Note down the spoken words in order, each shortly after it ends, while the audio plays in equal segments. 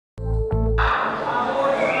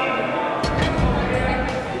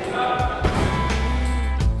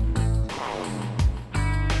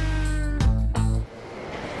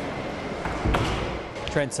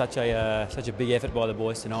Trent, such a big effort by the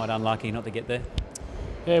boys tonight. Unlucky not to get there.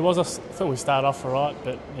 Yeah, it was. I thought we started off all right,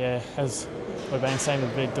 but yeah, as we've been saying,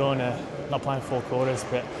 we've been doing, not playing 4 quarters,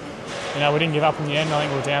 but we didn't give up in the end. I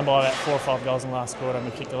think we were down by about 4 or 5 goals in the last quarter, and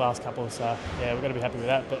we kicked the last couple. So yeah, we've got to be happy with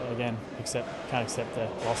that. But again, can't accept the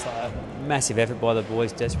loss like that. Massive effort by the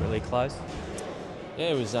boys, desperately close. Yeah,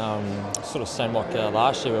 it was sort of same like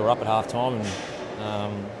last year. We were up at half time,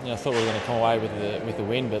 and I thought we were going to come away with the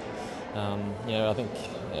win, but I think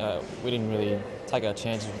we didn't really take our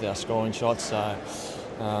chances with our scoring shots. So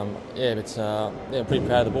I'm pretty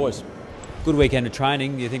proud of the boys. Good weekend of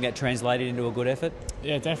training. Do you think that translated into a good effort?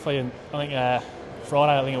 Yeah, definitely. And I think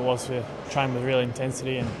Friday, I think it was, we trained with real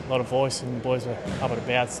intensity and a lot of voice, and the boys were up and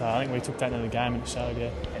about. So I think we took that into the game, and it showed.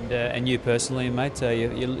 Yeah. And you personally, mate,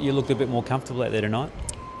 you looked a bit more comfortable out there tonight.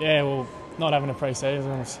 Yeah, well, not having a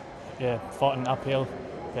pre-season, was fighting uphill.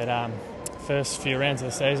 But first few rounds of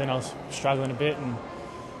the season, I was struggling a bit, and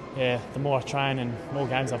yeah, the more I train and more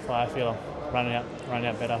games I play, I feel I'm running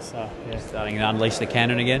out better. So yeah, starting to unleash the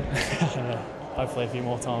cannon again. Yeah, hopefully a few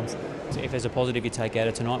more times. So if there's a positive you take out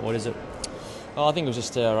of tonight, what is it? Oh, I think it was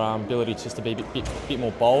just our ability just to be a bit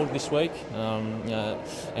more bold this week,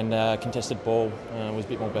 and contested ball was a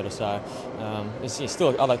bit more better. So there's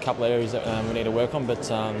still other couple of areas that we need to work on, but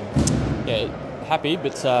happy,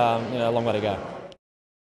 but a long way to go.